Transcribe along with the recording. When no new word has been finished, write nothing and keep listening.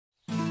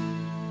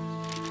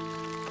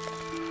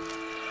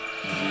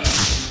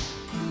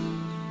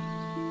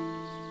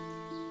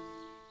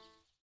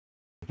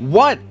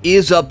What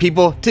is up,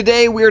 people?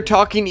 Today we are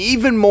talking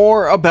even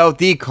more about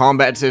the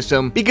combat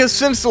system, because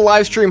since the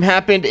live stream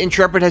happened,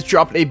 Intrepid has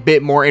dropped a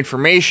bit more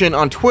information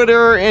on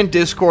Twitter and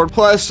Discord,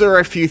 plus there are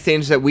a few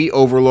things that we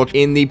overlooked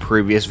in the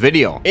previous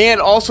video.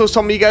 And also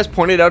some of you guys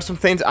pointed out some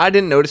things I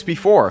didn't notice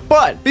before.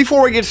 But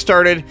before we get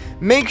started,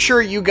 make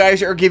sure you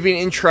guys are giving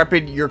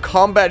Intrepid your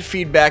combat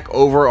feedback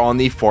over on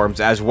the forums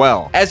as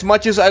well. As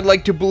much as I'd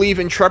like to believe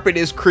Intrepid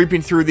is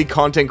creeping through the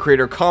content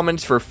creator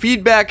comments for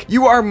feedback,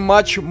 you are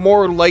much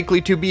more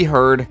likely to be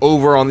heard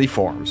over on the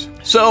forums.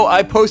 So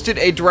I posted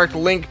a direct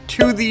link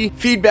to the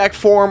feedback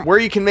forum where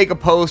you can make a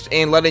post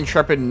and let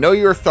Intrepid know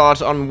your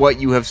thoughts on what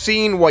you have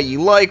seen, what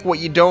you like, what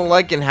you don't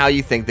like, and how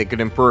you think they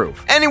could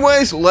improve.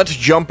 Anyways, let's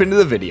jump into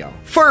the video.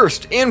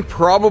 First, and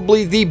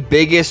probably the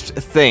biggest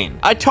thing,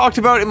 I talked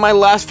about in my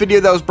last video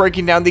that was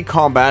breaking down the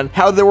combat,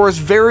 how there was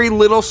very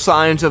little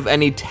signs of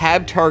any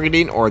tab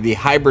targeting or the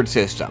hybrid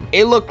system.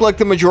 It looked like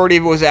the majority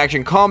of it was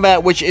action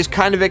combat, which is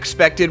kind of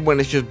expected when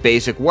it's just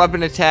basic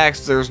weapon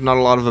attacks. There's not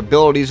a lot of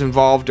abilities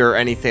involved or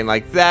anything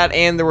like that,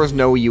 and there was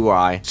no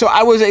UI. So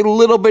I was a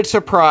little bit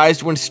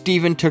surprised when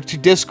Steven took to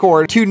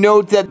Discord to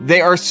note that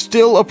they are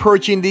still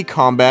approaching the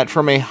combat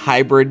from a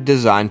hybrid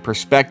design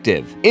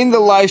perspective. In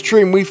the live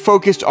stream, we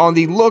focused on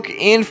the look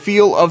and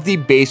feel of the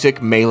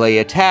basic melee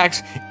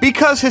attacks,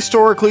 because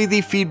historically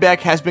the feedback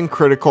has been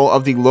critical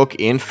of the look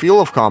and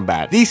feel of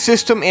combat. The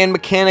system and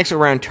mechanics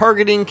around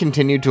targeting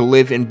continue to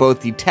live in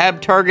both the tab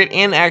target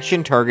and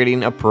action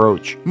targeting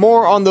approach.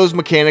 More on those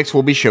mechanics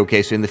will be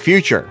showcased in the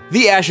future.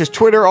 The Ash's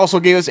Twitter also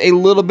gave us a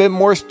little bit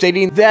more,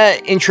 stating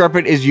that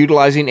Intrepid is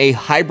utilizing a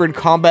hybrid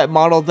combat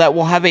model that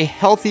will have a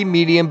healthy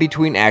medium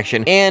between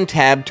action and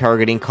tab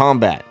targeting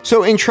combat.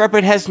 So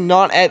Intrepid has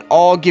not at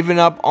all given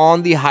up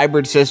on the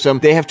hybrid system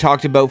they have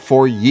talked about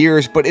for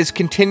years, but is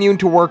continuing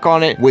to work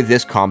on it with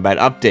this combat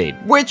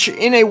update. Which,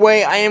 in a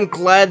way, I am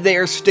glad they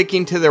are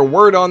sticking to their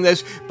word on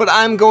this, but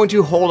I'm going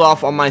to hold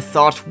off on my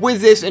thoughts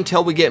with this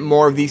until we get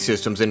more of these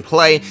systems in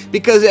play,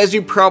 because as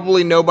you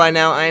probably know by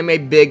now, I am a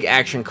big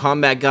action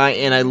combat guy,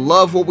 and I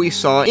love what we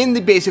saw in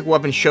the basic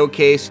weapon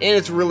showcase, and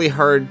it's really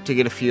hard to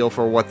get a feel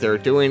for what they're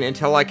doing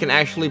until I can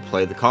actually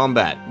play the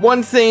combat.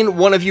 One thing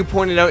one of you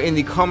pointed out in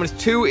the comments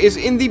too is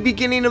in the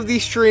beginning of the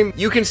stream,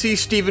 you can see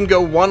Steven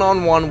go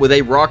one-on-one with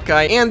a rock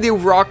guy, and the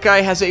rock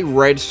guy has a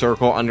red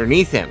circle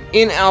underneath him.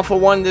 In Alpha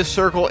 1, this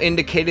circle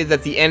indicated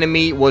that the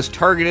enemy was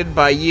targeted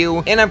by you,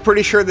 and I'm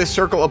pretty sure this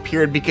circle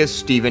appeared because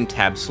Steven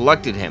tab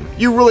selected him.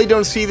 You really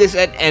don't see this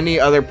at any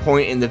other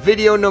point in the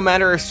video, no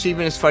matter if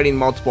Steven is fighting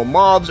multiple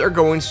mobs or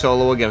going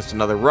solo against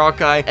another rock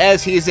guy,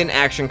 as he is in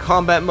action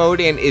combat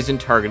mode and isn't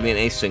targeting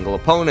a single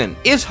opponent.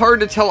 It's hard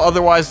to tell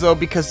otherwise though,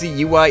 because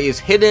the UI is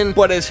hidden,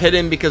 but it's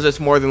hidden because it's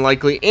more than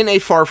likely in a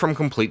far from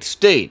complete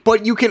state.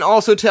 But you can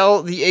also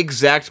tell the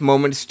exact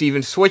moment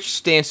Steven switched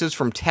stances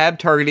from tab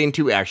targeting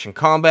to action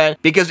combat,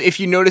 because if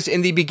you notice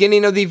in the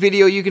beginning of the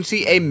video, you can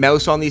see a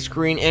mouse on the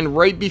screen, and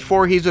right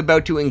before he's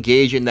about to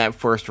engage in that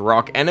first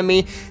rock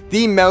enemy,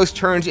 the mouse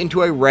turns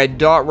into a red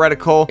dot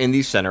reticle in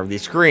the center of the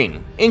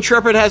screen.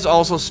 Intrepid has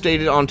also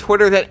stated on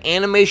Twitter that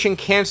animation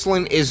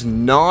canceling is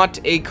not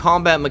a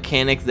combat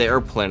mechanic they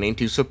are planning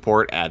to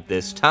support at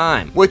this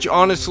time, which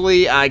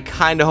honestly I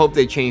kinda hope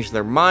they change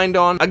their mind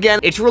on. Again,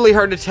 it's really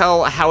hard to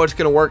tell how it's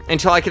gonna work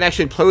until I can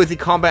actually play with the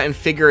combat and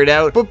figure it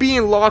out, but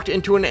being locked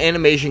into an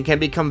animation can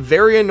become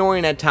very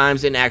annoying at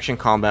times in action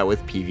combat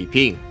with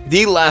PvP.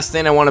 The last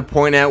thing I want to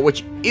point out,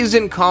 which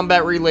isn't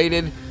combat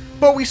related,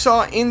 but we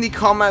saw in the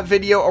combat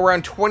video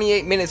around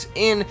 28 minutes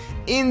in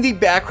the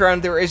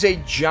background there is a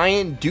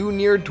giant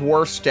Dunir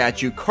dwarf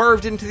statue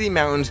carved into the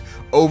mountains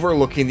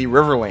overlooking the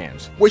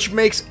Riverlands, which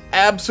makes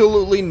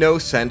absolutely no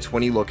sense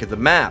when you look at the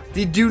map.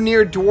 The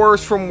Dunir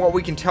dwarves, from what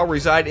we can tell,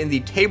 reside in the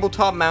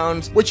Tabletop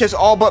Mountains, which has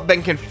all but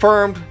been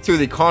confirmed through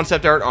the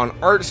concept art on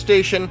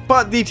ArtStation,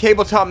 but the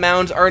Tabletop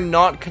Mountains are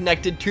not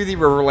connected to the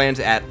Riverlands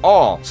at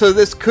all. So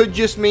this could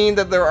just mean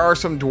that there are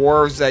some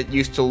dwarves that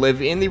used to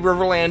live in the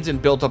Riverlands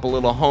and built up a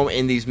little home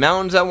in these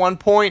mountains at one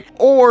point,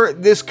 or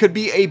this could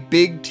be a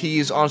big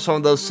tease on some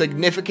of those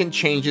significant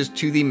changes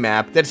to the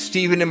map that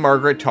Steven and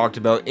Margaret talked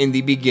about in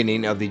the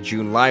beginning of the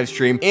June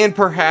livestream, and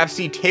perhaps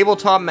the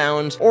Tabletop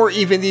Mountains or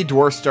even the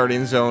dwarf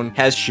starting zone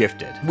has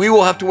shifted. We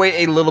will have to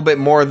wait a little bit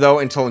more though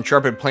until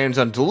Intrepid plans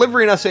on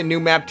delivering us a new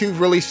map to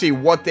really see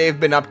what they've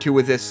been up to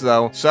with this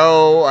though,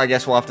 so I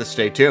guess we'll have to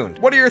stay tuned.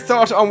 What are your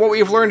thoughts on what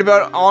we've learned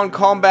about on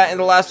combat in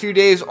the last few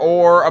days,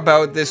 or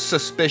about this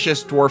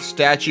suspicious dwarf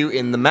statue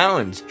in the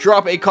mountains?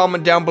 Drop a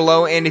comment down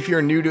below, and if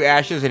you're new to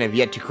Ashes and have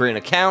yet to create an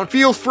account,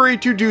 feel free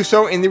to do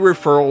so in the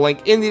referral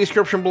link in the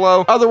description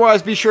below.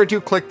 Otherwise, be sure to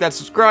click that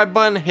subscribe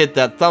button, hit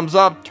that thumbs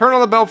up, turn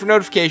on the bell for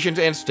notifications,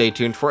 and stay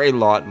tuned for a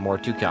lot more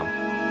to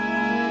come.